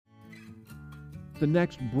The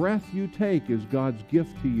next breath you take is God's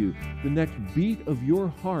gift to you. The next beat of your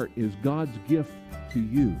heart is God's gift to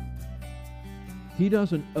you. He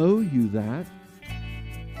doesn't owe you that.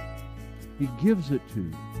 He gives it to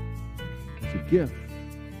you. It's a gift.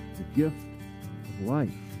 It's a gift of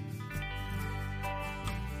life.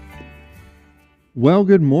 Well,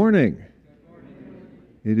 good morning.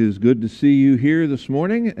 It is good to see you here this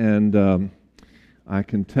morning, and I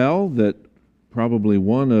can tell that probably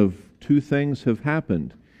one of two things have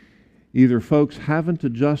happened. Either folks haven't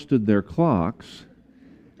adjusted their clocks,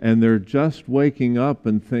 and they're just waking up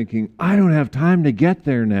and thinking, I don't have time to get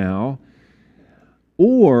there now,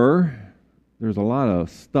 or there's a lot of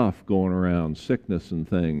stuff going around, sickness and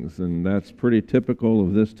things, and that's pretty typical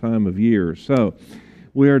of this time of year. So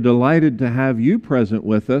we are delighted to have you present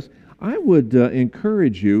with us. I would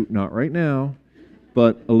encourage you, not right now,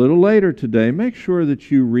 but a little later today, make sure that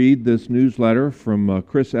you read this newsletter from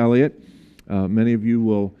Chris Elliott. Many of you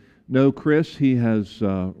will know Chris. He has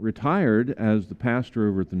retired as the pastor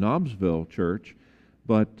over at the Nobbsville Church,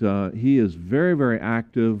 but he is very, very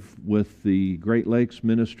active with the Great Lakes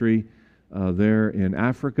Ministry there in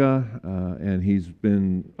Africa, and he's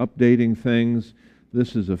been updating things.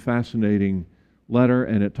 This is a fascinating letter,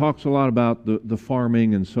 and it talks a lot about the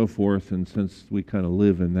farming and so forth, and since we kind of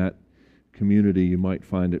live in that community, you might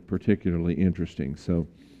find it particularly interesting. So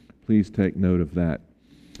please take note of that.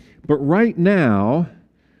 But right now,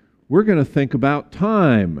 we're going to think about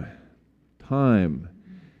time. Time.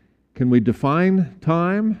 Can we define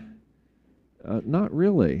time? Not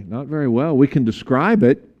really, not very well. We can describe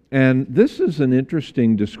it, and this is an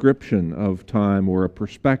interesting description of time, or a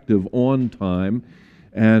perspective on time,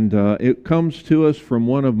 and it comes to us from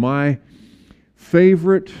one of my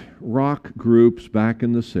favorite rock groups back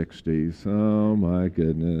in the 60s. Oh my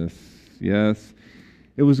goodness, yes.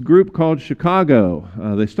 It was a group called Chicago.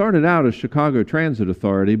 They started out as Chicago Transit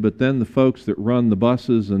Authority, but then the folks that run the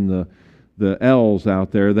buses and the L's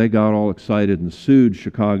out there, they got all excited and sued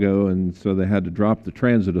Chicago, and so they had to drop the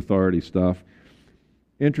Transit Authority stuff.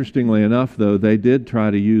 Interestingly enough, though, they did try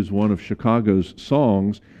to use one of Chicago's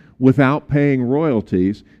songs without paying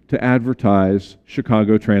royalties to advertise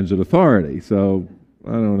Chicago Transit Authority. So,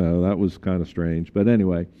 I don't know, that was kind of strange. But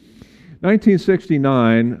anyway,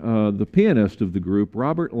 1969, the pianist of the group,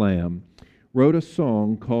 Robert Lamb, wrote a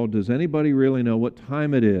song called Does Anybody Really Know What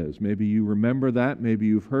Time It Is? Maybe you remember that. Maybe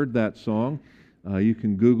you've heard that song. You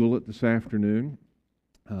can Google it this afternoon.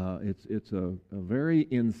 It's a very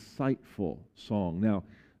insightful song. Now,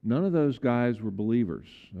 none of those guys were believers.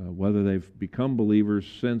 Whether they've become believers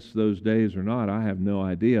since those days or not, I have no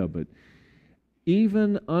idea. But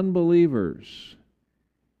even unbelievers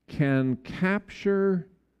can capture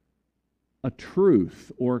a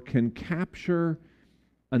truth or can capture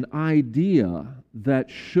an idea that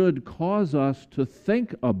should cause us to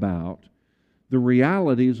think about the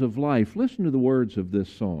realities of life. Listen to the words of this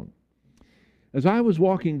song. As I was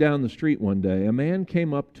walking down the street one day, a man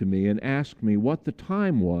came up to me and asked me what the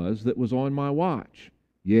time was that was on my watch.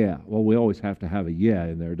 Yeah, well, we always have to have a yeah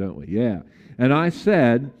in there, don't we? Yeah. And I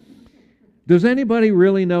said, does anybody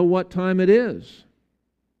really know what time it is?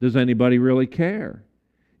 Does anybody really care?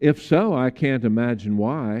 If so, I can't imagine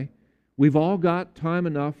why. We've all got time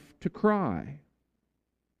enough to cry.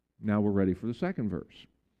 Now we're ready for the second verse.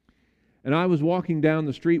 And I was walking down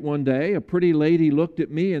the street one day. A pretty lady looked at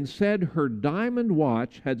me and said her diamond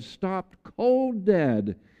watch had stopped cold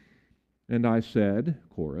dead. And I said,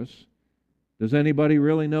 chorus, does anybody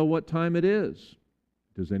really know what time it is?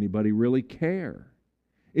 Does anybody really care?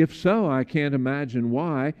 If so, I can't imagine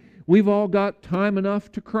why. We've all got time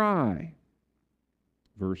enough to cry.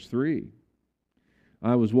 Verse 3.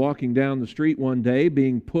 I was walking down the street one day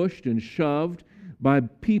being pushed and shoved by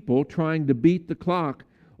people trying to beat the clock.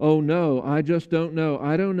 Oh no, I just don't know.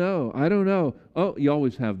 I don't know. I don't know. Oh, you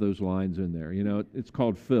always have those lines in there. You know, it's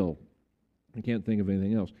called Phil. I can't think of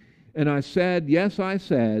anything else. And I said, yes, I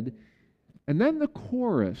said. And then the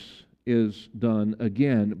chorus is done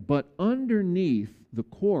again. But underneath the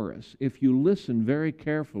chorus, if you listen very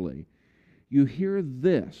carefully, you hear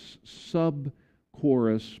this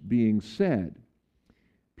sub-chorus being said.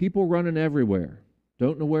 People running everywhere.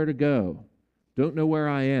 Don't know where to go. Don't know where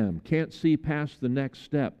I am. Can't see past the next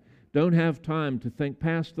step. Don't have time to think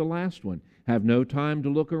past the last one. Have no time to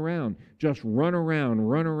look around. Just run around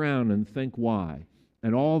and think why.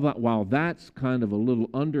 And all that, while that's kind of a little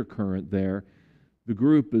undercurrent there, the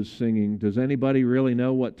group is singing, does anybody really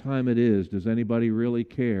know what time it is? Does anybody really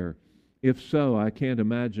care? If so, I can't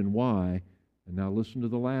imagine why. And now listen to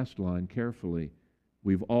the last line carefully.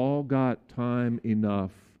 We've all got time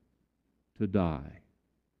enough to die.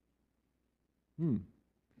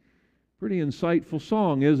 Pretty insightful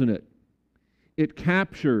song, isn't it? It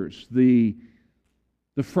captures the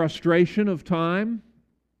frustration of time.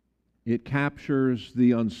 It captures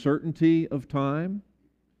the uncertainty of time.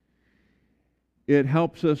 It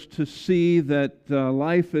helps us to see that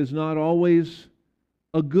life is not always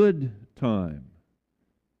a good time.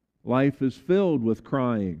 Life is filled with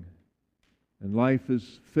crying, and life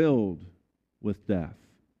is filled with death.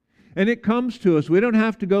 And it comes to us. We don't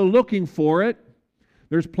have to go looking for it.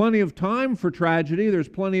 There's plenty of time for tragedy. There's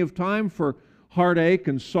plenty of time for heartache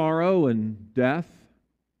and sorrow and death.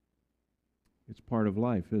 It's part of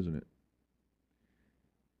life, isn't it?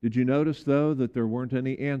 Did you notice, though, that there weren't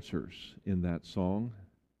any answers in that song?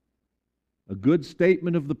 A good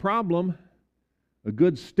statement of the problem, a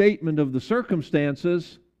good statement of the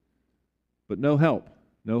circumstances, but no help,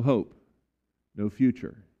 no hope, no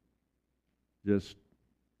future. Just,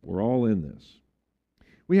 we're all in this.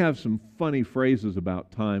 We have some funny phrases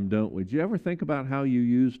about time, don't we? Do you ever think about how you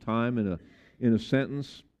use time in a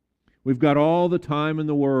sentence? We've got all the time in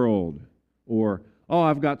the world. Or, oh,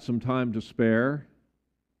 I've got some time to spare.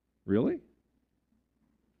 Really?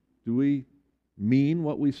 Do we mean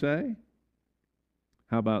what we say?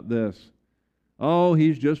 How about this? Oh,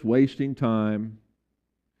 he's just wasting time.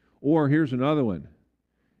 Or here's another one.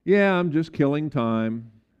 Yeah, I'm just killing time.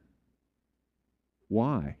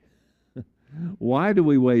 Why? Why do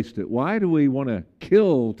we waste it? Why do we want to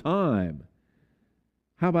kill time?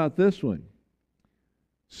 How about this one?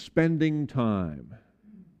 Spending time.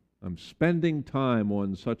 I'm spending time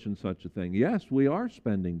on such and such a thing. Yes, we are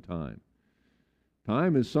spending time.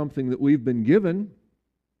 Time is something that we've been given.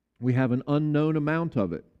 We have an unknown amount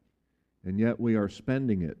of it, and yet we are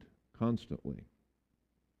spending it constantly.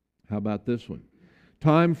 How about this one?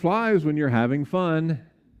 Time flies when you're having fun.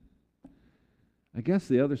 I guess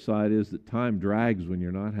the other side is that time drags when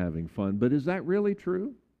you're not having fun, but is that really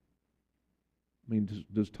true? I mean,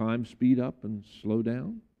 does time speed up and slow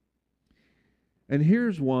down? And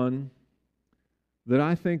here's one that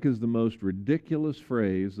I think is the most ridiculous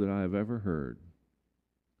phrase that I have ever heard.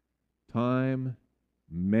 Time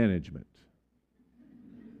management.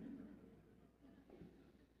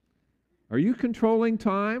 Are you controlling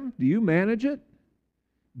time? Do you manage it?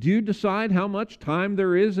 Do you decide how much time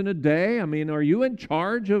there is in a day? I mean, are you in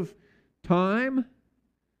charge of time?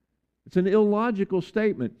 It's an illogical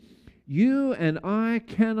statement. You and I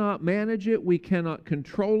cannot manage it. We cannot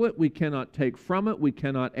control it. We cannot take from it. We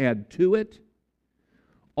cannot add to it.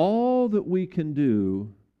 All that we can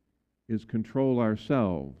do is control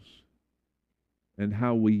ourselves and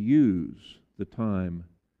how we use the time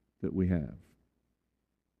that we have.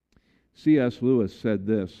 C.S. Lewis said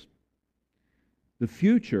this: the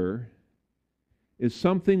future is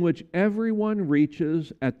something which everyone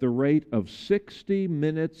reaches at the rate of 60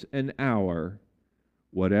 minutes an hour,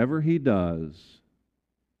 whatever he does,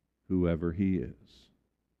 whoever he is.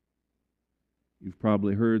 You've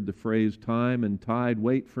probably heard the phrase, time and tide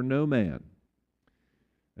wait for no man.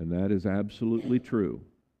 And that is absolutely true.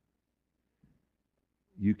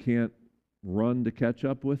 You can't run to catch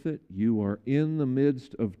up with it. You are in the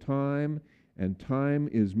midst of time, and time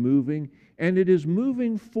is moving, and it is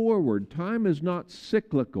moving forward. Time is not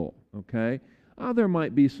cyclical, okay? There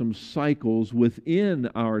might be some cycles within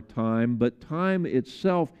our time, but time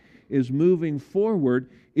itself is moving forward.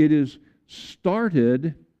 It is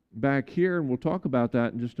started back here, and we'll talk about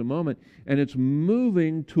that in just a moment, and it's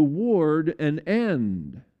moving toward an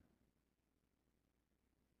end.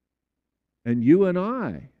 And you and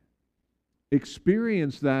I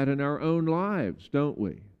experience that in our own lives, don't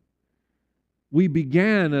we? We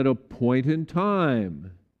began at a point in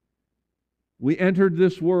time. We entered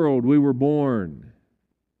this world, we were born.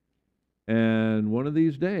 And one of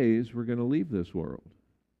these days, we're going to leave this world.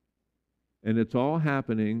 And it's all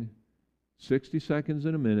happening 60 seconds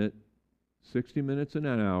in a minute, 60 minutes in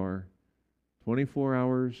an hour, 24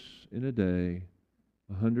 hours in a day,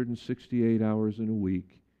 168 hours in a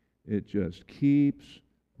week. It just keeps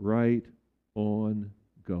right on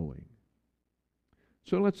going.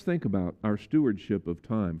 So let's think about our stewardship of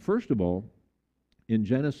time. First of all, in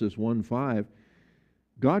Genesis 1:5,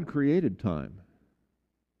 God created time.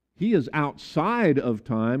 He is outside of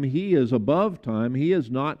time. He is above time. He is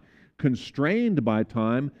not constrained by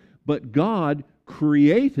time, but God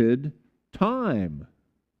created time.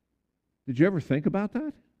 Did you ever think about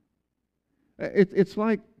that? It's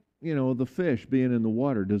like, the fish being in the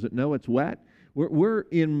water. Does it know it's wet? We're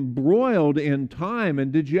embroiled in time,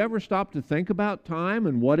 and did you ever stop to think about time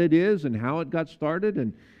and what it is and how it got started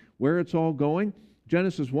and where it's all going?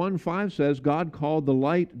 Genesis 1:5 says, God called the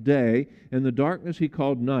light day, and the darkness he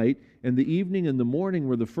called night, and the evening and the morning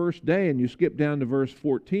were the first day. And you skip down to verse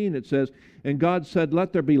 14, it says, "And God said,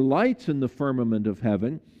 Let there be lights in the firmament of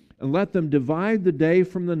heaven, and let them divide the day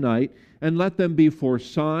from the night, and let them be for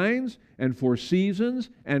signs, and for seasons,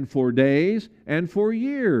 and for days, and for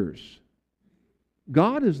years."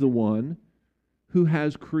 God is the one who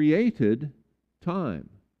has created time.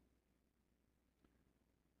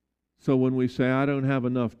 So when we say, "I don't have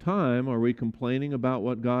enough time," are we complaining about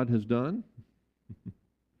what God has done?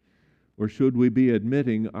 Or should we be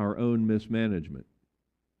admitting our own mismanagement?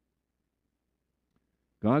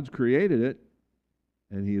 God's created it,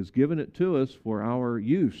 and He has given it to us for our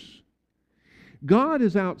use. God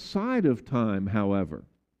is outside of time, however.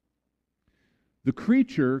 The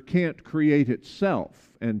creature can't create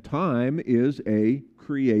itself, and time is a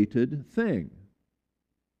created thing.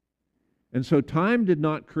 And so time did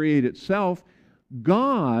not create itself.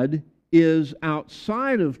 God is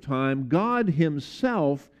outside of time. God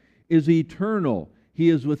Himself is eternal. He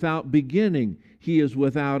is without beginning. He is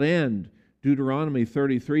without end. Deuteronomy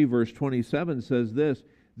 33 verse 27 says this,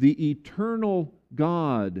 "The eternal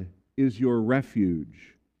God is your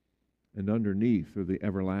refuge, and underneath are the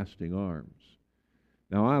everlasting arms."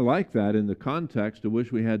 Now, I like that in the context. I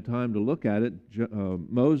wish we had time to look at it.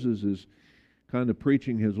 Moses is kind of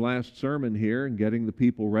preaching his last sermon here and getting the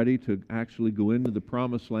people ready to actually go into the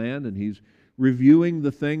promised land, and he's reviewing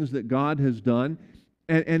the things that God has done,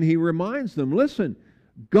 and he reminds them, listen,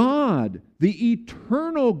 God, the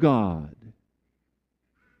eternal God,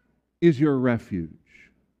 is your refuge.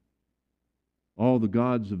 All the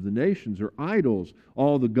gods of the nations are idols.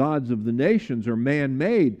 All the gods of the nations are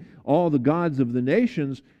man-made. All the gods of the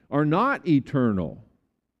nations are not eternal.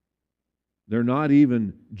 They're not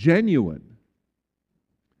even genuine.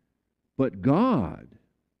 But God,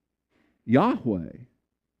 Yahweh,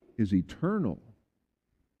 is eternal.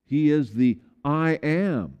 He is the I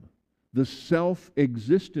am, the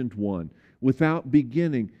self-existent one, without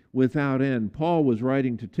beginning, without end. Paul was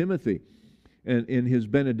writing to Timothy, and in his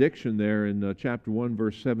benediction there in chapter 1,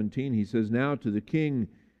 verse 17, he says, "Now to the King,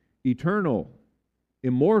 eternal,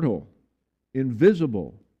 immortal,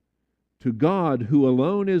 invisible, to God who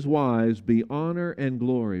alone is wise, be honor and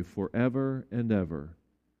glory forever and ever.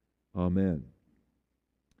 Amen."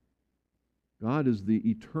 God is the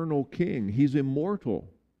eternal King. He's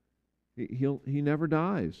immortal. He never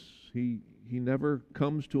dies. He never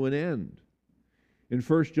comes to an end. In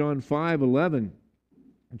 1 John 5:11,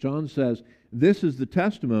 John says, "This is the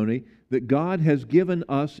testimony that God has given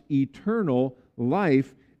us eternal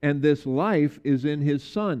life, and this life is in His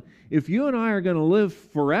Son." If you and I are going to live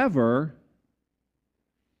forever,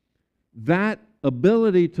 that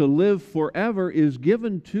ability to live forever is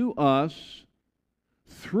given to us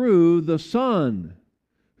through the Son,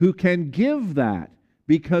 who can give that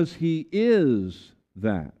because He is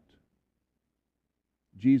that.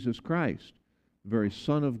 Jesus Christ, the very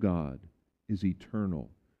Son of God, is eternal,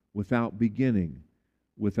 without beginning,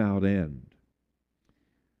 without end.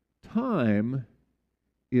 Time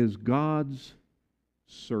is God's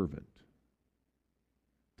servant.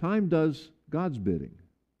 Time does God's bidding.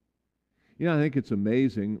 You know, I think it's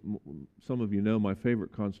amazing. Some of you know my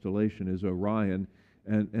favorite constellation is Orion,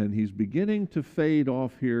 and he's beginning to fade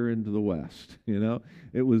off here into the west. You know,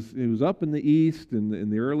 it was up in the east in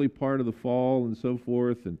the early part of the fall and so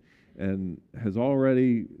forth, and has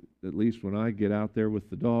already, at least when I get out there with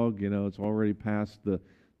the dog, you know, it's already past the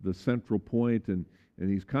central point, and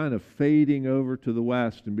he's kind of fading over to the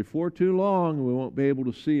west. And before too long, we won't be able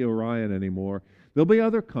to see Orion anymore. There'll be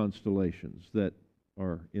other constellations that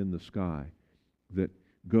are in the sky that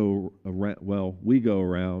go around. Well, we go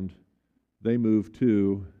around. They move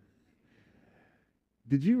too.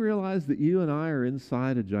 Did you realize that you and I are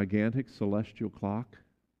inside a gigantic celestial clock?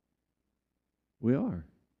 We are.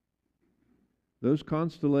 Those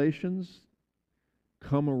constellations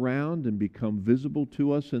come around and become visible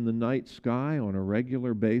to us in the night sky on a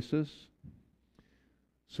regular basis,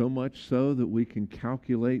 so much so that we can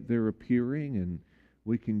calculate their appearing, and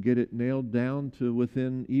we can get it nailed down to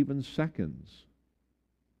within even seconds,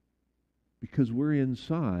 because we're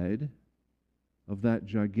inside of that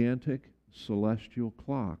gigantic celestial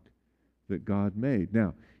clock that God made.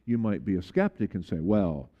 Now, you might be a skeptic and say,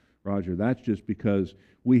 "Well, Roger, that's just because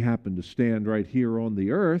we happen to stand right here on the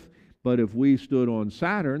earth, but if we stood on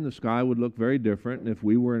Saturn, the sky would look very different, and if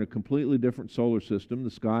we were in a completely different solar system, the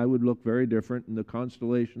sky would look very different, and the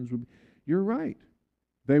constellations would..." You're right.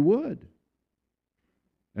 They would.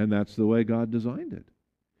 And that's the way God designed it.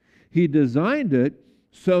 He designed it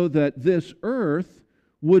so that this earth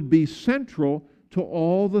would be central to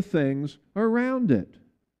all the things around it.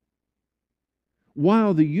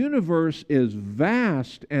 While the universe is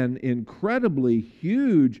vast and incredibly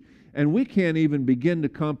huge, and we can't even begin to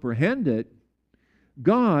comprehend it,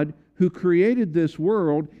 God, who created this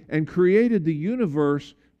world and created the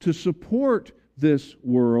universe to support this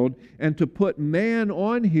world and to put man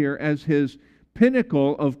on here as his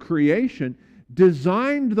pinnacle of creation,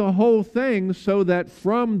 designed the whole thing so that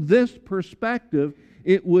from this perspective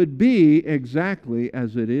it would be exactly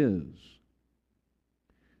as it is.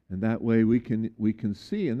 And that way we can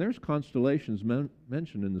see, and there's constellations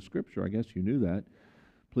mentioned in the Scripture. I guess you knew that.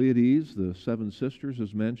 Pleiades, the seven sisters,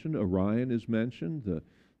 is mentioned. Orion is mentioned.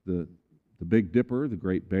 The Big Dipper, the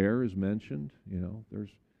Great Bear, is mentioned.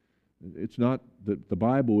 It's not that the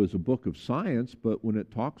Bible is a book of science, but when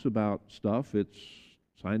it talks about stuff, it's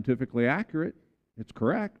scientifically accurate. It's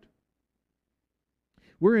correct.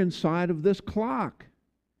 We're inside of this clock,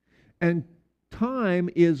 and time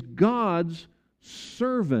is God's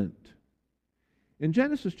servant. In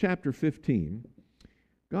Genesis chapter 15,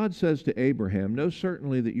 God says to Abraham, "Know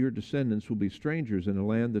certainly that your descendants will be strangers in a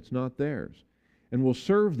land that's not theirs, and will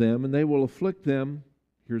serve them, and they will afflict them,"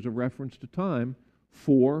 here's a reference to time,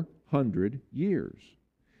 400 years.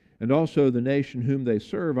 "And also the nation whom they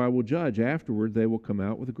serve I will judge. Afterward they will come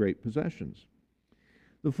out with great possessions."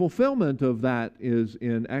 The fulfillment of that is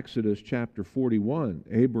in Exodus chapter 41.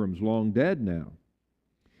 Abram's long dead now.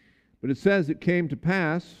 But it says it came to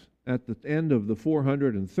pass at the end of the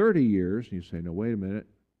 430 years. And you say, no, wait a minute,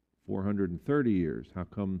 430 years. How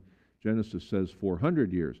come Genesis says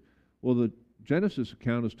 400 years? Well, the Genesis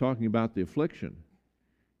account is talking about the affliction.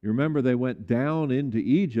 You remember they went down into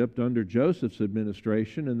Egypt under Joseph's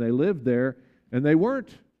administration, and they lived there, and they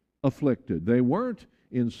weren't afflicted. They weren't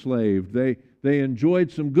enslaved. They enjoyed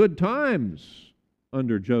some good times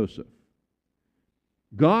under Joseph.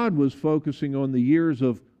 God was focusing on the years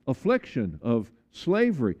of affliction, of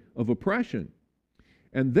slavery, of oppression.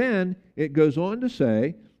 And then it goes on to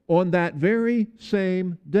say, on that very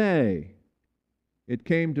same day, it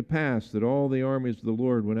came to pass that all the armies of the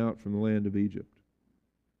Lord went out from the land of Egypt.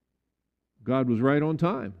 God was right on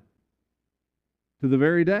time to the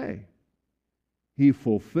very day. He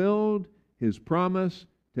fulfilled His promise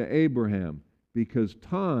to Abraham because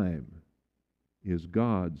time is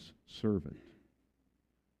God's servant.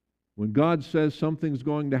 When God says something's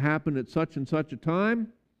going to happen at such and such a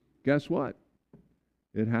time, guess what?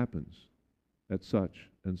 It happens at such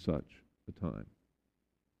and such a time.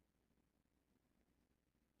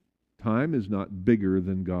 Time is not bigger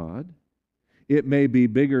than God. It may be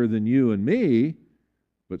bigger than you and me,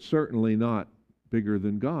 but certainly not bigger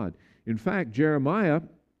than God. In fact, Jeremiah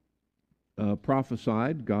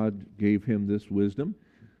prophesied, God gave him this wisdom,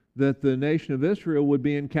 that the nation of Israel would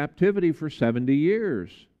be in captivity for 70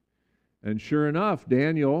 years. And sure enough,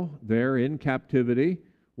 Daniel, there in captivity,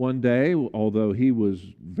 one day, although he was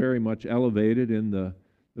very much elevated in the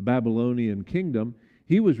Babylonian kingdom,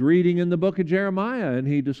 he was reading in the book of Jeremiah, and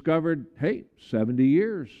he discovered, hey, 70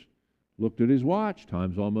 years. Looked at his watch,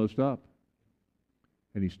 time's almost up.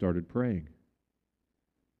 And he started praying.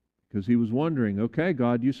 Because he was wondering, okay,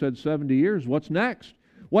 God, you said 70 years, what's next?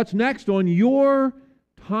 What's next on your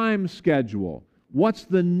time schedule? What's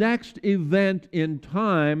the next event in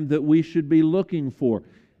time that we should be looking for?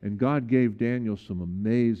 And God gave Daniel some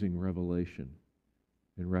amazing revelation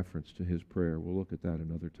in reference to his prayer. We'll look at that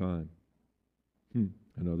another time.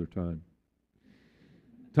 Another time.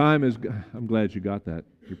 Time is, I'm glad you got that.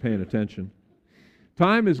 You're paying attention.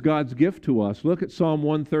 Time is God's gift to us. Look at Psalm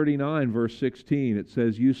 139, verse 16. It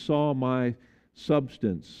says, "You saw my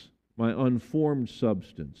substance, my unformed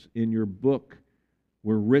substance. In your book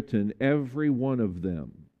were written, every one of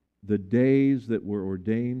them, the days that were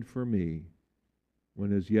ordained for me,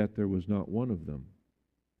 when as yet there was not one of them."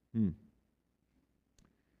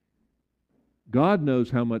 God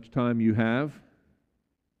knows how much time you have.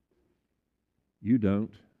 You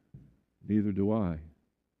don't. Neither do I.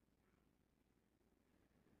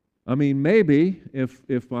 I mean, maybe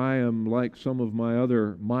if I am like some of my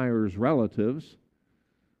other Myers relatives,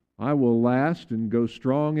 I will last and go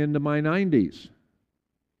strong into my 90s.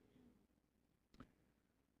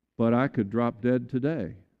 But I could drop dead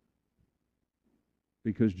today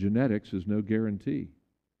because genetics is no guarantee.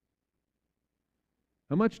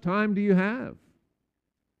 How much time do you have?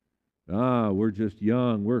 We're just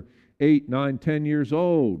young. We're 8, 9, 10 years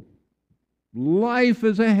old. Life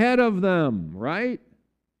is ahead of them, right?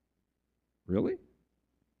 Really?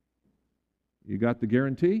 You got the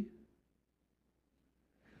guarantee?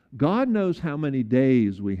 God knows how many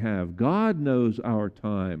days we have. God knows our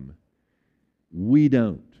time. We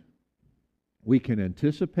don't. We can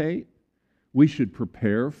anticipate. We should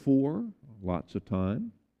prepare for lots of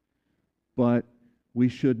time. But we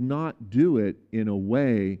should not do it in a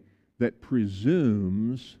way that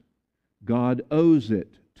presumes God owes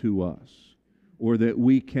it to us, or that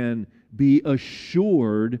we can be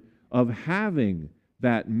assured of having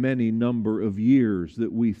that many number of years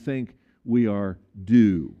that we think we are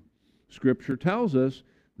due. Scripture tells us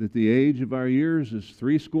that the age of our years is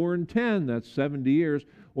 70, that's 70 years,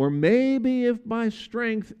 or maybe if by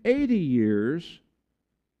strength 80 years,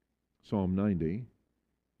 Psalm 90,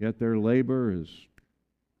 yet their labor is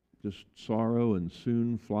just sorrow and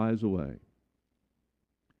soon flies away.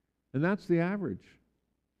 And that's the average.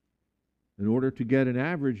 In order to get an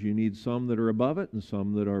average, you need some that are above it and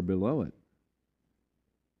some that are below it.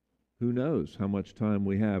 Who knows how much time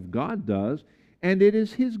we have? God does, and it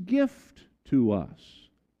is His gift to us.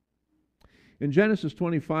 In Genesis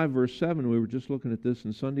 25, verse 7, we were just looking at this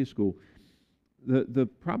in Sunday school.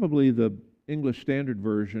 Probably the English Standard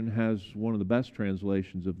Version has one of the best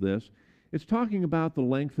translations of this. It's talking about the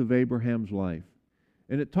length of Abraham's life.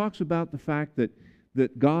 And it talks about the fact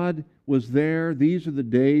that God was there. These are the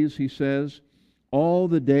days, he says, all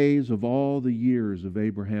the days of all the years of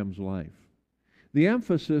Abraham's life. The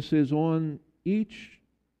emphasis is on each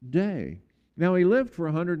day. Now, he lived for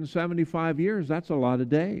 175 years. That's a lot of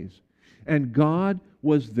days. And God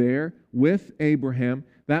was there with Abraham.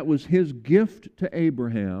 That was His gift to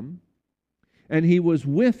Abraham. And He was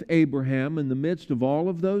with Abraham in the midst of all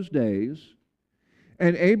of those days.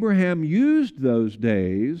 And Abraham used those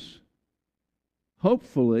days,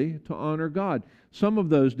 hopefully, to honor God. Some of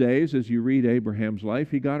those days, as you read Abraham's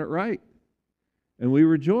life, he got it right. And we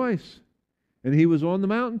rejoice. And he was on the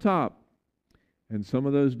mountaintop. And some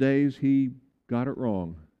of those days he got it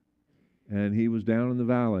wrong. And he was down in the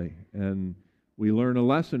valley. And we learn a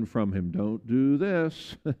lesson from him. Don't do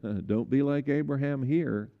this. Don't be like Abraham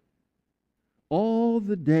here. All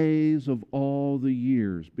the days of all the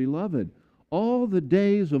years. Beloved, all the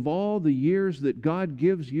days of all the years that God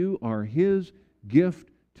gives you are His gift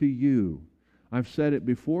to you. I've said it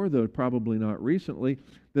before, though probably not recently,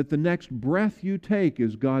 that the next breath you take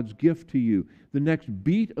is God's gift to you. The next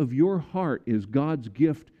beat of your heart is God's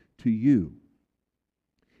gift to you.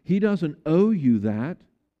 He doesn't owe you that.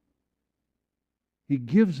 He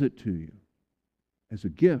gives it to you as a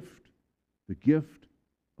gift, the gift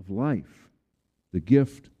of life, the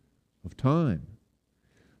gift of time.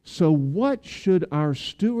 So what should our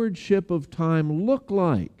stewardship of time look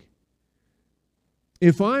like?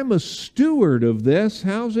 If I'm a steward of this,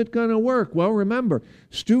 how's it going to work? Well, remember,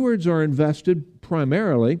 stewards are invested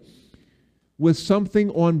primarily with something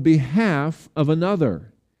on behalf of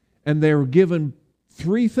another. And they're given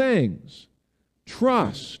three things.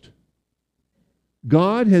 Trust.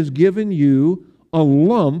 God has given you a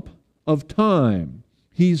lump of time.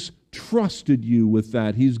 He's trusted you with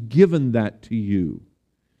that. He's given that to you.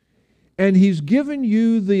 And He's given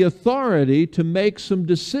you the authority to make some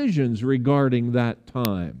decisions regarding that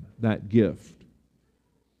time, that gift.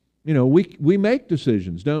 You know, we make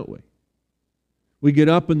decisions, don't we? We get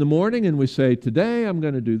up in the morning and we say, today I'm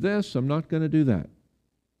going to do this, I'm not going to do that.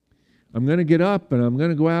 I'm going to get up and I'm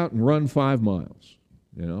going to go out and run 5 miles,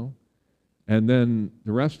 you know. And then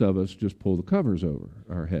the rest of us just pull the covers over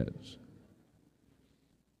our heads.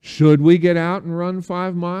 Should we get out and run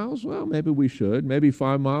 5 miles? Well, maybe we should. Maybe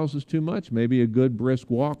 5 miles is too much. Maybe a good brisk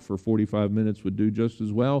walk for 45 minutes would do just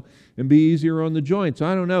as well and be easier on the joints.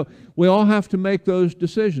 I don't know. We all have to make those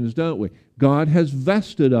decisions, don't we? God has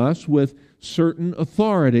vested us with certain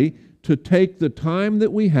authority to take the time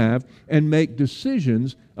that we have and make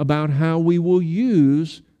decisions about how we will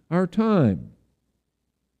use our time.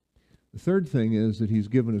 The third thing is that He's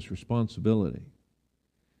given us responsibility.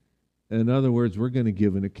 In other words, we're going to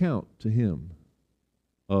give an account to Him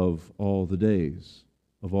of all the days,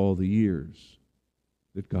 of all the years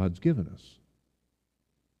that God's given us.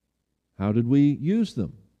 How did we use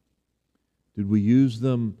them? Did we use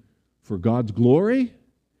them for God's glory?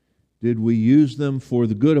 Did we use them for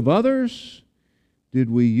the good of others? Did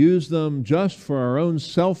we use them just for our own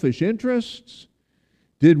selfish interests?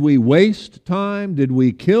 Did we waste time? Did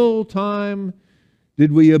we kill time?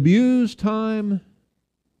 Did we abuse time?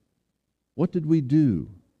 What did we do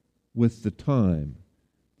with the time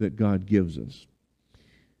that God gives us?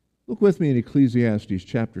 Look with me in Ecclesiastes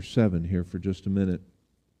chapter 7 here for just a minute.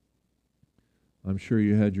 I'm sure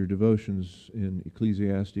you had your devotions in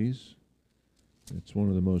Ecclesiastes. It's one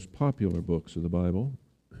of the most popular books of the Bible.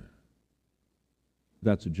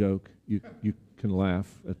 That's a joke. You can laugh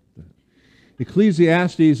at that.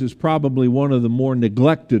 Ecclesiastes is probably one of the more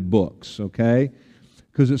neglected books, okay?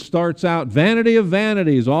 Because it starts out, vanity of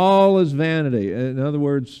vanities, all is vanity. In other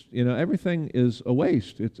words, you know, everything is a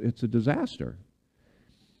waste. It's a disaster.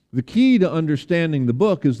 The key to understanding the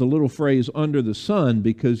book is the little phrase, under the sun,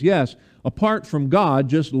 because yes, apart from God,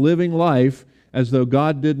 just living life as though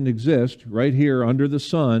God didn't exist, right here under the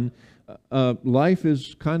sun, life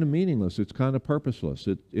is kind of meaningless. It's kind of purposeless.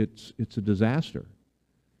 It's a disaster.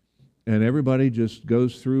 And everybody just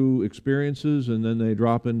goes through experiences and then they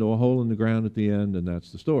drop into a hole in the ground at the end, and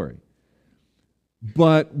that's the story.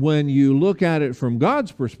 But when you look at it from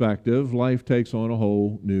God's perspective, life takes on a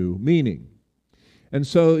whole new meaning. And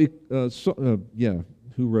so, who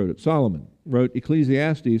wrote it? Solomon wrote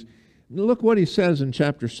Ecclesiastes. Look what he says in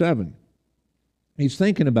chapter 7. He's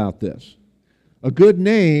thinking about this. A good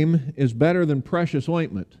name is better than precious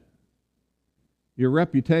ointment. Your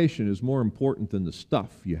reputation is more important than the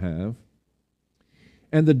stuff you have.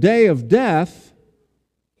 And the day of death,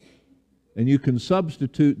 and you can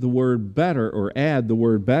substitute the word better or add the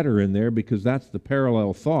word better in there because that's the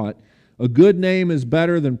parallel thought. A good name is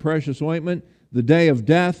better than precious ointment. The day of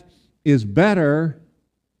death is better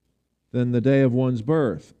than the day of one's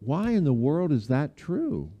birth. Why in the world is that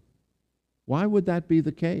true? Why would that be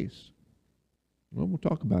the case? Well, we'll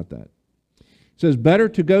talk about that. It says, better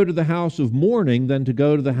to go to the house of mourning than to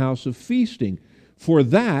go to the house of feasting. For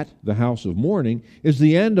that, the house of mourning, is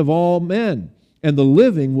the end of all men, and the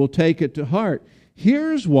living will take it to heart.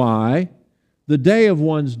 Here's why the day of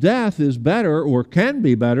one's death is better, or can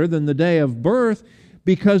be better, than the day of birth,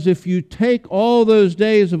 because if you take all those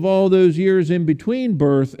days of all those years in between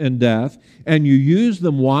birth and death, and you use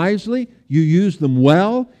them wisely, you use them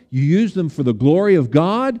well, you use them for the glory of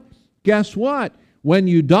God, guess what? When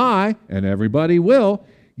you die, and everybody will,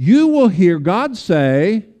 you will hear God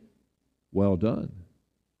say, well done,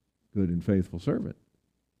 good and faithful servant.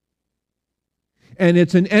 And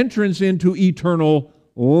it's an entrance into eternal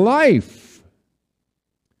life.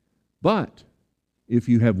 But if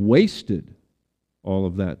you have wasted all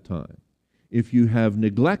of that time, if you have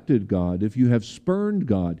neglected God, if you have spurned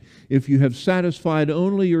God, if you have satisfied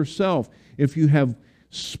only yourself, if you have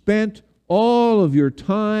spent all of your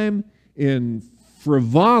time in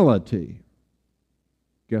frivolity,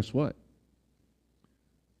 guess what?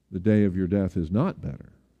 The day of your death is not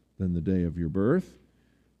better than the day of your birth,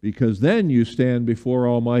 because then you stand before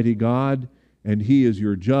Almighty God, and He is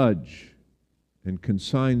your judge and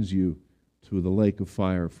consigns you to the lake of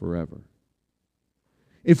fire forever.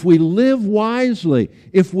 If we live wisely,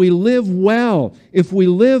 if we live well, if we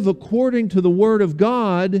live according to the Word of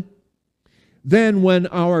God, then when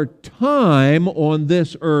our time on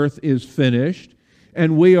this earth is finished,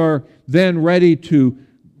 and we are then ready to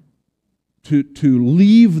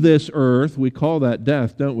leave this earth, we call that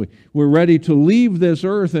death, don't we? We're ready to leave this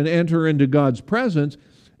earth and enter into God's presence.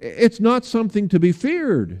 It's not something to be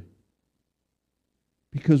feared,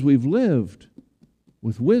 because we've lived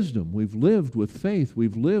with wisdom, we've lived with faith,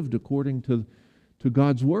 we've lived according to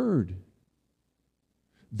God's Word.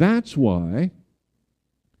 That's why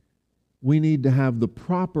we need to have the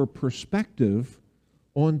proper perspective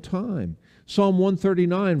on time. Psalm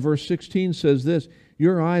 139, verse 16 says this,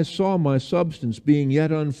 your eyes saw my substance being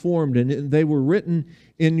yet unformed, and they were written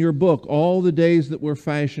in your book, all the days that were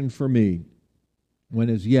fashioned for me, when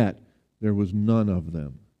as yet there was none of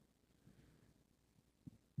them.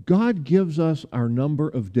 God gives us our number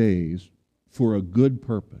of days for a good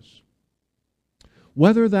purpose.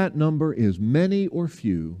 Whether that number is many or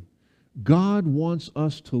few, God wants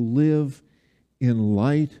us to live in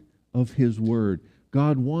light of His Word.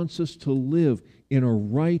 God wants us to live in a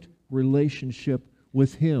right relationship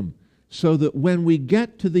with Him, so that when we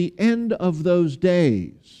get to the end of those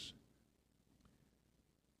days,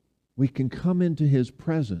 we can come into His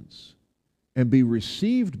presence and be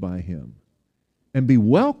received by Him, and be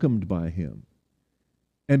welcomed by Him,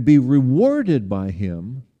 and be rewarded by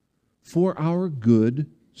Him for our good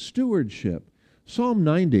stewardship. Psalm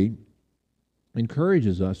 90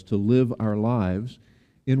 encourages us to live our lives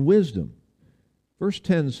in wisdom. Verse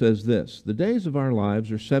 10 says this, the days of our lives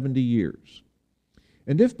are 70 years.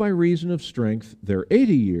 And if by reason of strength they're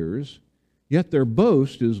 80 years, yet their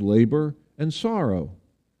boast is labor and sorrow.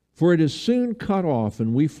 For it is soon cut off,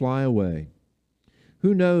 and we fly away.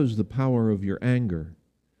 Who knows the power of your anger?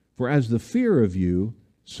 For as the fear of you,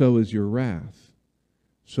 so is your wrath.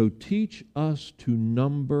 So teach us to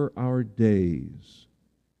number our days,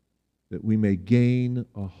 that we may gain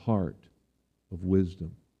a heart of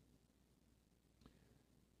wisdom.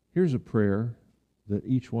 Here's a prayer that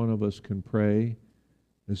each one of us can pray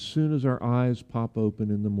as soon as our eyes pop open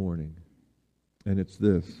in the morning. And it's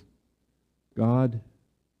this, God,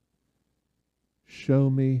 show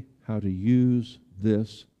me how to use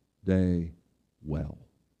this day well.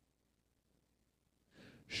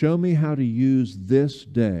 Show me how to use this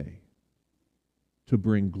day to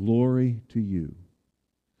bring glory to you.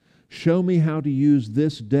 Show me how to use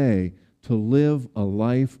this day to live a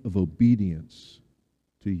life of obedience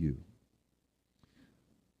to you.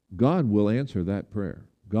 God will answer that prayer.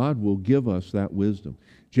 God will give us that wisdom.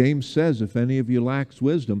 James says, if any of you lacks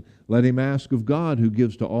wisdom, let him ask of God, who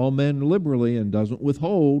gives to all men liberally and doesn't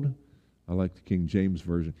withhold. I like the King James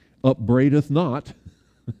Version. Upbraideth not.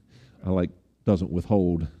 I like doesn't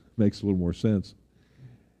withhold. Makes a little more sense.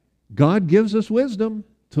 God gives us wisdom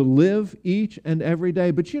to live each and every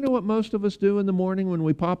day. But you know what most of us do in the morning when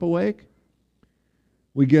we pop awake?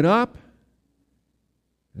 We get up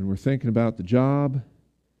and we're thinking about the job.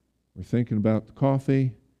 We're thinking about the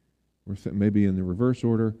coffee. Maybe in the reverse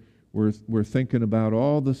order. We're thinking about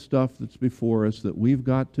all the stuff that's before us that we've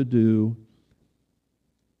got to do.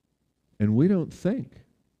 And we don't think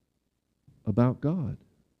about God.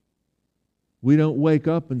 We don't wake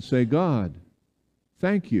up and say, God,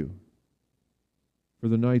 thank you for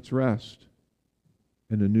the night's rest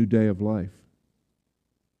and a new day of life.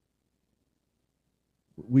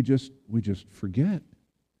 We just forget.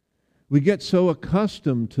 We get so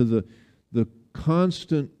accustomed to the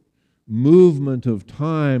constant movement of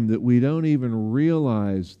time that we don't even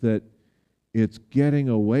realize that it's getting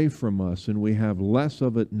away from us, and we have less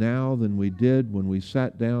of it now than we did when we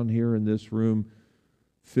sat down here in this room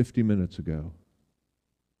 50 minutes ago.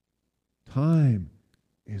 Time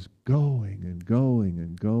is going and going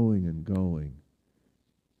and going and going.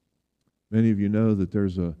 Many of you know that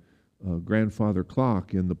there's a grandfather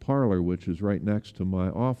clock in the parlor, which is right next to my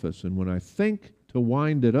office, and when I think to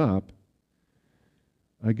wind it up,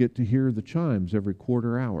 I get to hear the chimes every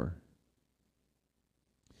quarter hour.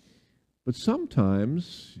 But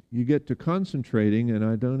sometimes you get to concentrating and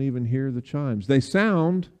I don't even hear the chimes. They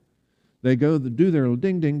sound, they go, do their little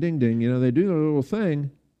ding, ding, ding, ding, they do their little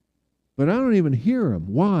thing, but I don't even hear them.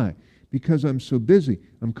 Why? Because I'm so busy.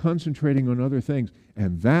 I'm concentrating on other things.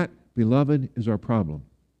 And that, beloved, is our problem.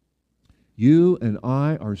 You and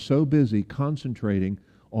I are so busy concentrating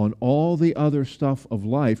on all the other stuff of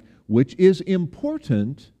life, which is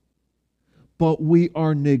important, but we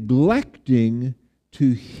are neglecting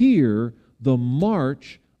to hear the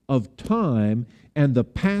march of time and the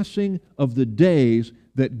passing of the days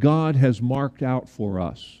that God has marked out for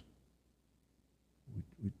us.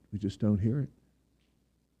 We just don't hear it.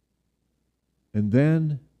 And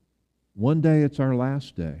then one day it's our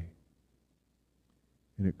last day,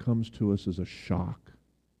 and it comes to us as a shock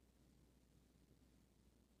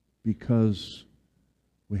because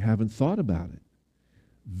we haven't thought about it.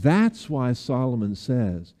 That's why Solomon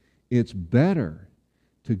says it's better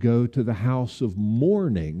to go to the house of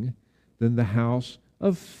mourning than the house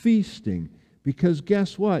of feasting. Because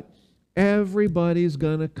guess what? Everybody's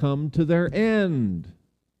going to come to their end.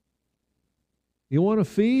 You want to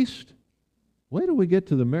feast? Wait till we get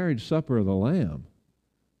to the marriage supper of the Lamb.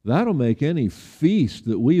 That'll make any feast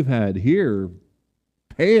that we've had here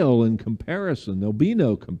pale in comparison. There'll be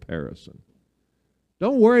no comparison.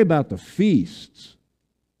 Don't worry about the feasts.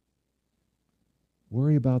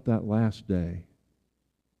 Worry about that last day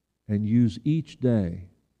and use each day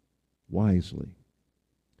wisely.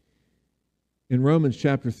 In Romans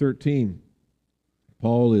chapter 13,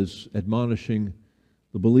 Paul is admonishing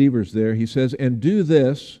the believers there. He says, "And do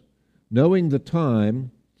this, knowing the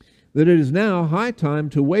time, that it is now high time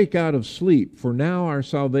to wake out of sleep, for now our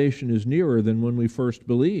salvation is nearer than when we first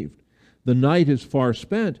believed. The night is far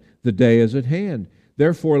spent, the day is at hand.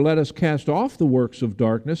 Therefore let us cast off the works of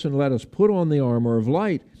darkness, and let us put on the armor of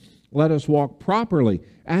light. Let us walk properly,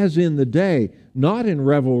 as in the day, not in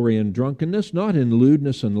revelry and drunkenness, not in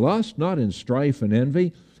lewdness and lust, not in strife and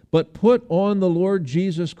envy, but put on the Lord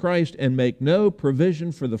Jesus Christ, and make no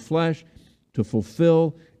provision for the flesh to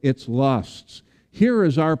fulfill its lusts." Here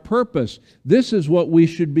is our purpose. This is what we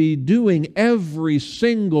should be doing every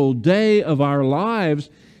single day of our lives,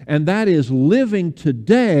 and that is living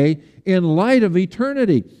today in light of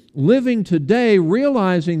eternity. Living today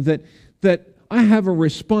realizing that I have a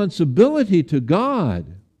responsibility to God.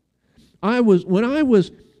 When I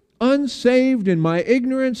was unsaved in my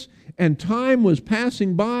ignorance and time was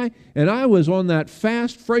passing by and I was on that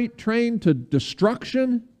fast freight train to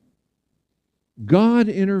destruction, God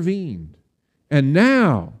intervened. And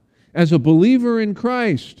now, as a believer in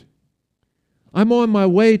Christ, I'm on my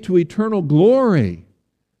way to eternal glory.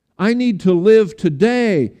 I need to live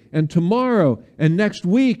today and tomorrow and next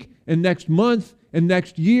week and next month and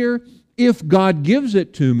next year, if God gives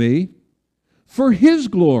it to me, for His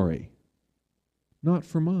glory, not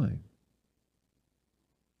for mine.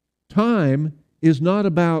 Time is not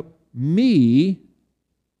about me,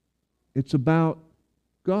 it's about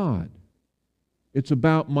God. It's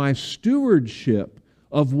about my stewardship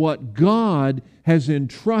of what God has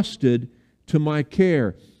entrusted to my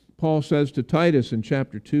care. Paul says to Titus in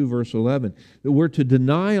chapter 2, verse 11, that we're to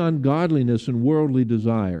deny ungodliness and worldly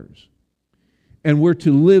desires. And we're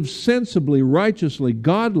to live sensibly, righteously,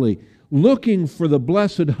 godly, looking for the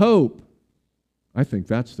blessed hope. I think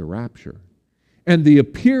that's the rapture. And the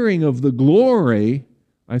appearing of the glory,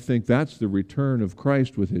 I think that's the return of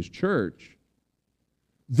Christ with His church.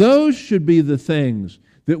 Those should be the things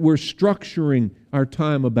that we're structuring our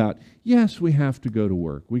time about. Yes, we have to go to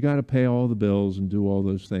work. We got to pay all the bills and do all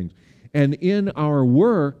those things. And in our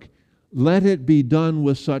work, let it be done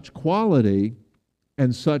with such quality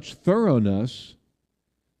and such thoroughness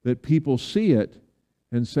that people see it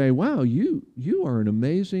and say, wow, you are an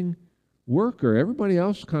amazing worker. Everybody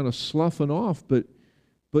else is kind of sloughing off, but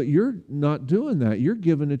you're not doing that. You're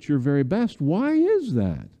giving it your very best. Why is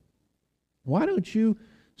that? Why don't you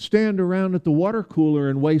stand around at the water cooler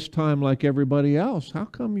and waste time like everybody else? How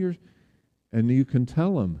come you're... And you can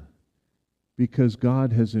tell them, because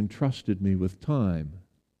God has entrusted me with time,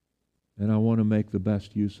 and I want to make the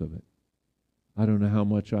best use of it. I don't know how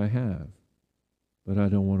much I have, but I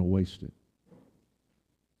don't want to waste it.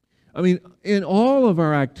 I mean, in all of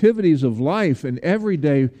our activities of life and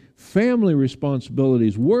everyday family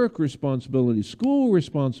responsibilities, work responsibilities, school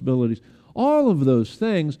responsibilities, all of those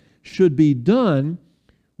things should be done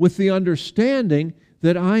with the understanding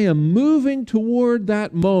that I am moving toward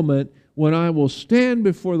that moment when I will stand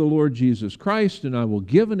before the Lord Jesus Christ and I will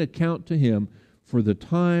give an account to Him for the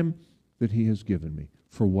time that He has given me,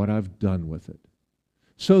 for what I've done with it.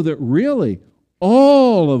 So that really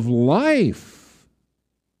all of life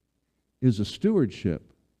is a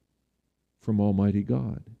stewardship from Almighty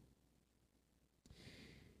God.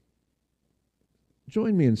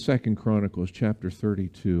 Join me in 2 Chronicles chapter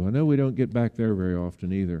 32. I know we don't get back there very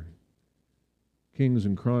often either. Kings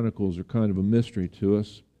and Chronicles are kind of a mystery to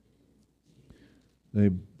us. They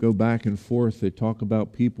go back and forth. They talk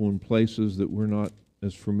about people and places that we're not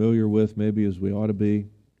as familiar with maybe as we ought to be.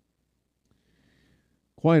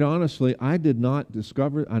 Quite honestly, I did not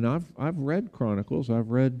discover, and I've read Chronicles.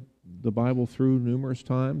 I've read the Bible through numerous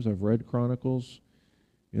times. I've read Chronicles.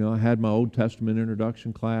 I had my Old Testament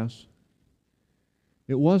introduction class.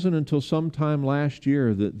 It wasn't until sometime last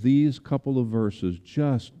year that these couple of verses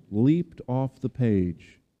just leaped off the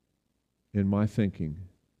page in my thinking.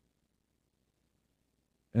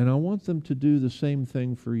 And I want them to do the same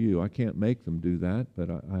thing for you. I can't make them do that, but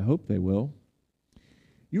I hope they will.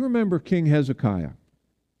 You remember King Hezekiah.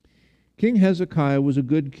 King Hezekiah was a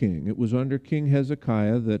good king. It was under King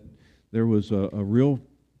Hezekiah that there was a real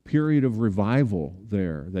period of revival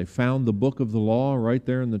there. They found the book of the law right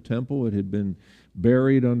there in the temple. It had been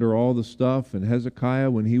buried under all the stuff. And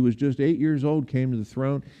Hezekiah, when he was just 8 years old, came to the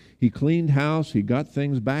throne. He cleaned house. He got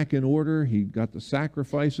things back in order. He got the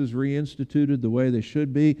sacrifices reinstituted the way they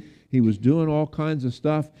should be. He was doing all kinds of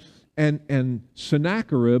stuff. And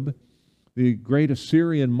Sennacherib, the great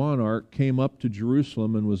Assyrian monarch, came up to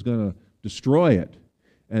Jerusalem and was going to destroy it.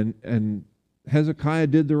 And Hezekiah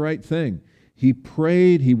did the right thing. He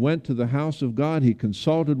prayed. He went to the house of God. He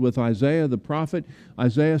consulted with Isaiah the prophet.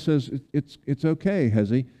 Isaiah says, it's okay,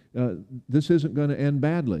 Hezi. This isn't going to end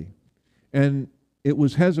badly. And it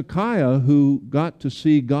was Hezekiah who got to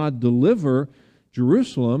see God deliver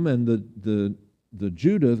Jerusalem and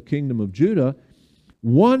the kingdom of Judah.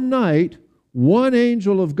 One night, one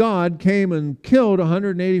angel of God came and killed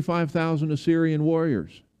 185,000 Assyrian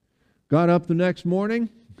warriors. Got up the next morning,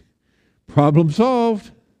 problem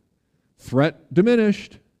solved, threat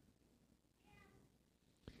diminished.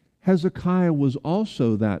 Hezekiah was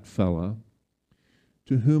also that fella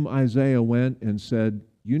to whom Isaiah went and said,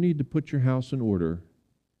 you need to put your house in order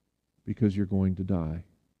because you're going to die.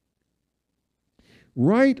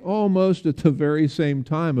 Right almost at the very same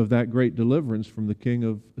time of that great deliverance from the king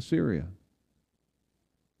of Assyria.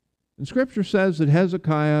 And Scripture says that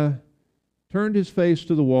Hezekiah turned his face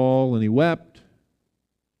to the wall and he wept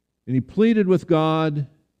and he pleaded with God.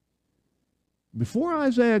 Before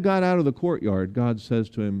Isaiah got out of the courtyard, God says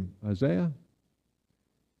to him, Isaiah,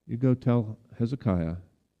 you go tell Hezekiah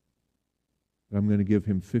that I'm going to give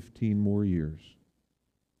him 15 more years.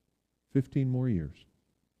 15 more years.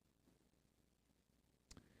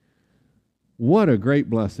 What a great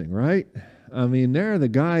blessing, right? I mean, there the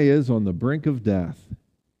guy is on the brink of death.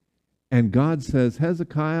 And God says,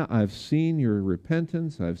 Hezekiah, I've seen your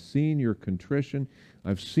repentance. I've seen your contrition.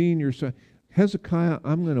 I've seen your... Hezekiah,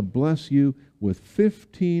 I'm going to bless you with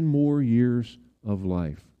 15 more years of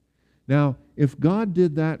life. Now, if God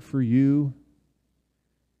did that for you,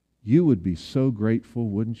 you would be so grateful,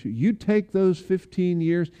 wouldn't you? You'd take those 15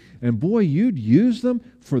 years and boy, you'd use them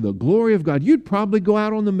for the glory of God. You'd probably go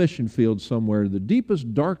out on the mission field somewhere, the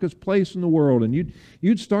deepest, darkest place in the world, and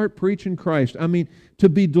you'd start preaching Christ. I mean, to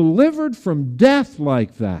be delivered from death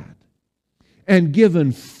like that and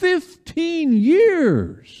given 15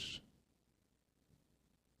 years.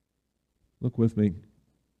 Look with me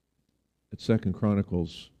at 2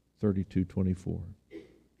 Chronicles 32:24.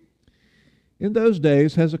 In those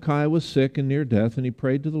days, Hezekiah was sick and near death, and he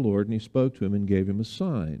prayed to the Lord, and he spoke to him and gave him a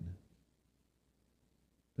sign.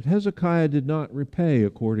 But Hezekiah did not repay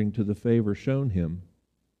according to the favor shown him,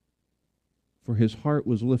 for his heart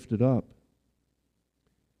was lifted up.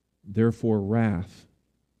 Therefore wrath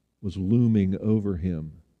was looming over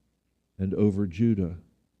him and over Judah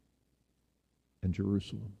and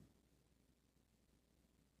Jerusalem.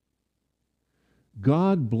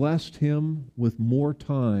 God blessed him with more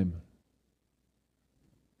time.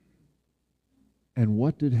 And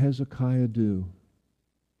what did Hezekiah do?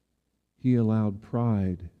 He allowed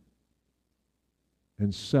pride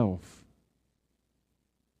and self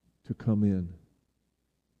to come in.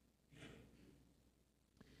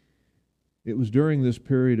 It was during this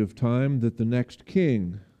period of time that the next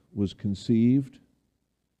king was conceived,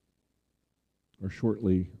 or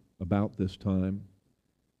shortly about this time.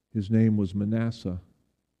 His name was Manasseh,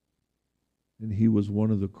 and he was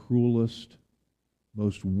one of the cruelest,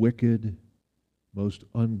 most wicked, most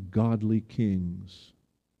ungodly kings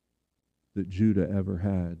that Judah ever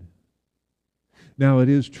had. Now it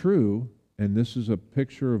is true, and this is a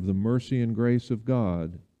picture of the mercy and grace of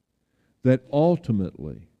God, that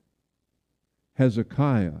ultimately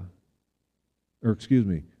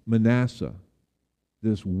Manasseh,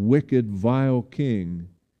 this wicked, vile king,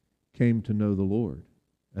 came to know the Lord.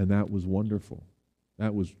 And that was wonderful.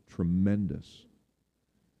 That was tremendous.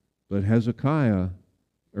 But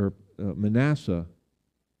Manasseh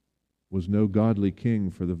was no godly king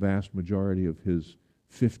for the vast majority of his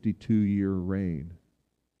 52-year reign.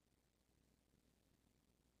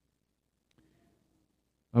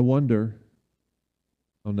 I wonder,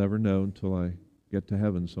 I'll never know until I get to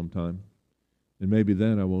heaven sometime, and maybe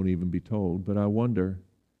then I won't even be told, but I wonder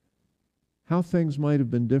how things might have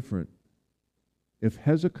been different if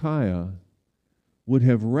Hezekiah would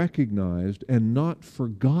have recognized and not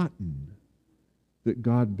forgotten that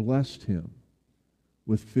God blessed him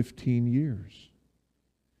with 15 years.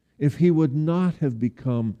 If he would not have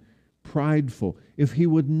become prideful, if he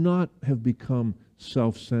would not have become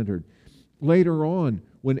self-centered. Later on,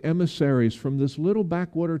 when emissaries from this little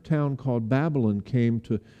backwater town called Babylon came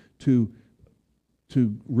to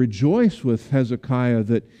rejoice with Hezekiah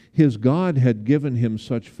that his God had given him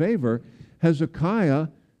such favor, Hezekiah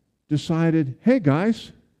decided, hey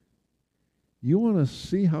guys, you want to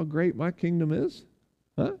see how great my kingdom is?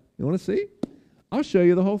 Huh? You want to see? I'll show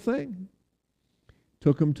you the whole thing.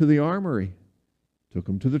 Took him to the armory, took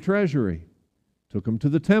him to the treasury, took him to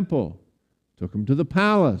the temple, took him to the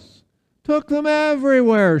palace, took them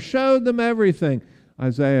everywhere, showed them everything.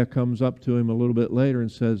 Isaiah comes up to him a little bit later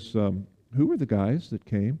and says, who were the guys that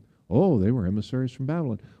came? Oh, they were emissaries from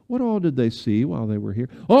Babylon. What all did they see while they were here?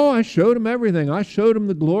 Oh, I showed them everything. I showed them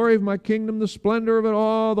the glory of my kingdom, the splendor of it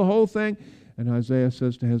all, the whole thing. And Isaiah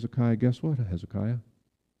says to Hezekiah, guess what, Hezekiah?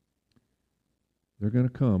 They're going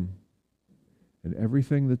to come, and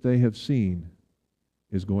everything that they have seen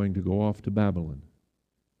is going to go off to Babylon.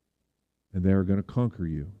 And they are going to conquer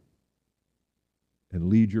you and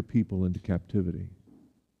lead your people into captivity.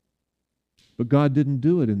 But God didn't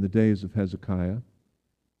do it in the days of Hezekiah.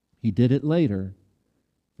 He did it later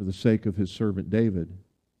for the sake of his servant David.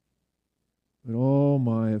 But oh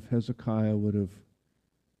my, if Hezekiah would have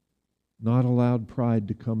not allowed pride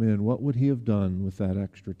to come in, what would he have done with that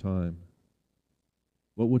extra time?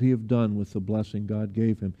 What would he have done with the blessing God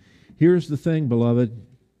gave him? Here's the thing, beloved.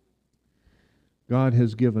 God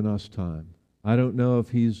has given us time. I don't know if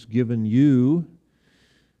He's given you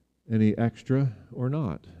any extra or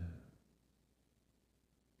not.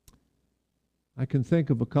 I can think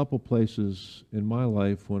of a couple places in my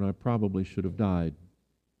life when I probably should have died,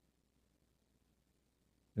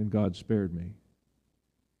 and God spared me.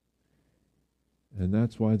 And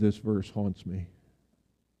that's why this verse haunts me.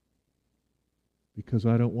 Because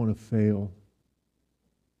I don't want to fail.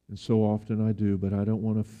 And so often I do, but I don't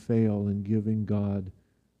want to fail in giving God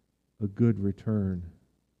a good return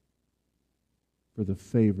for the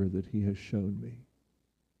favor that He has shown me.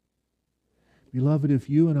 Beloved, if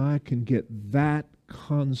you and I can get that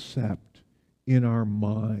concept in our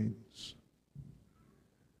minds,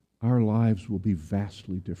 our lives will be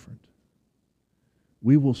vastly different.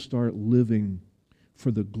 We will start living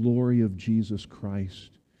for the glory of Jesus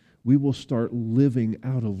Christ. we will start living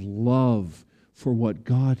out of love for what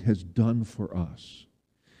God has done for us.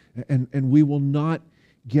 And we will not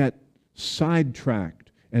get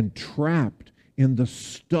sidetracked and trapped in the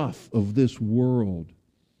stuff of this world,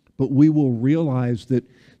 but we will realize that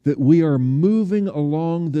we are moving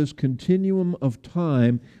along this continuum of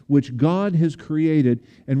time which God has created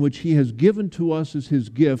and which He has given to us as His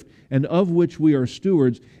gift and of which we are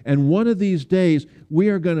stewards. And one of these days we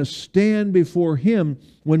are going to stand before Him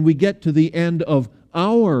when we get to the end of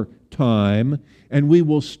our time, and we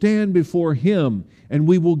will stand before Him and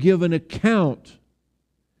we will give an account.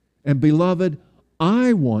 And beloved,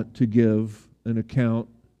 I want to give an account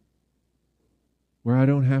where I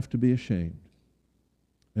don't have to be ashamed.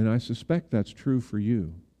 And I suspect that's true for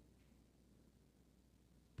you.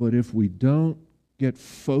 But if we don't get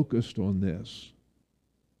focused on this,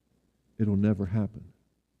 it'll never happen.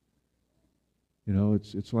 You know,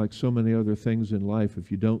 it's like so many other things in life. If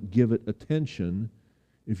you don't give it attention,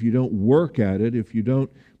 if you don't work at it, if you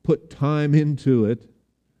don't put time into it,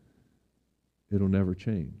 it'll never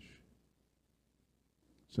change.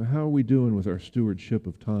 So how are we doing with our stewardship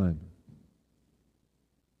of time?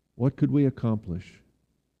 What could we accomplish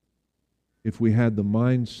if we had the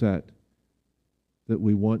mindset that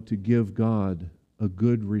we want to give God a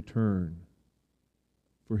good return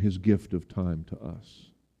for His gift of time to us?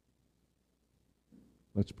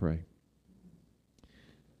 Let's pray.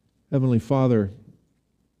 Heavenly Father,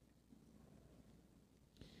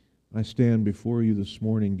 I stand before You this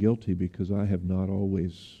morning guilty because I have not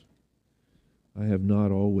always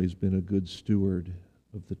been a good steward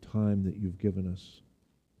of the time that You've given us.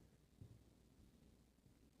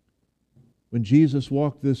 When Jesus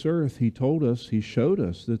walked this earth, He told us, He showed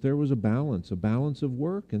us that there was a balance of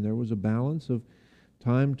work, and there was a balance of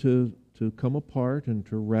time to come apart and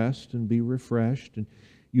to rest and be refreshed. And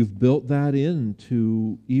You've built that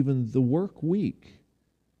into even the work week.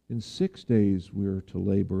 In 6 days we're to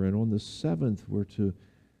labor, and on the seventh we're to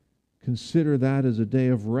consider that as a day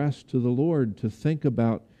of rest to the Lord, to think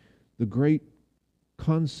about the great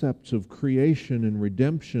concepts of creation and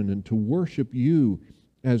redemption, and to worship You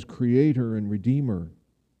as Creator and Redeemer,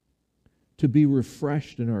 to be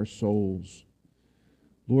refreshed in our souls.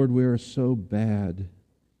 Lord, we are so bad.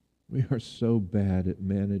 We are so bad at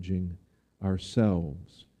managing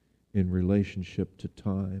ourselves in relationship to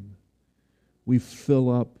time. We fill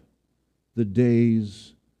up the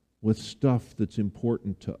days with stuff that's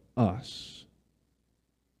important to us,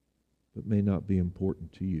 but may not be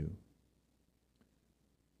important to You.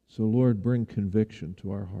 So, Lord, bring conviction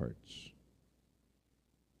to our hearts.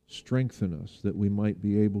 Strengthen us that we might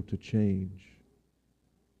be able to change.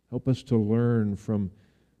 Help us to learn from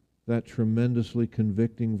that tremendously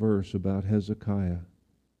convicting verse about Hezekiah.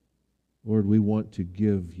 Lord, we want to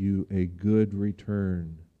give You a good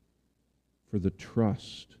return for the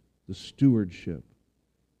trust, the stewardship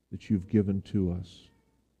that You've given to us.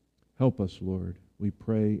 Help us, Lord. We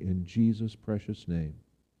pray in Jesus' precious name.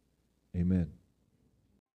 Amen.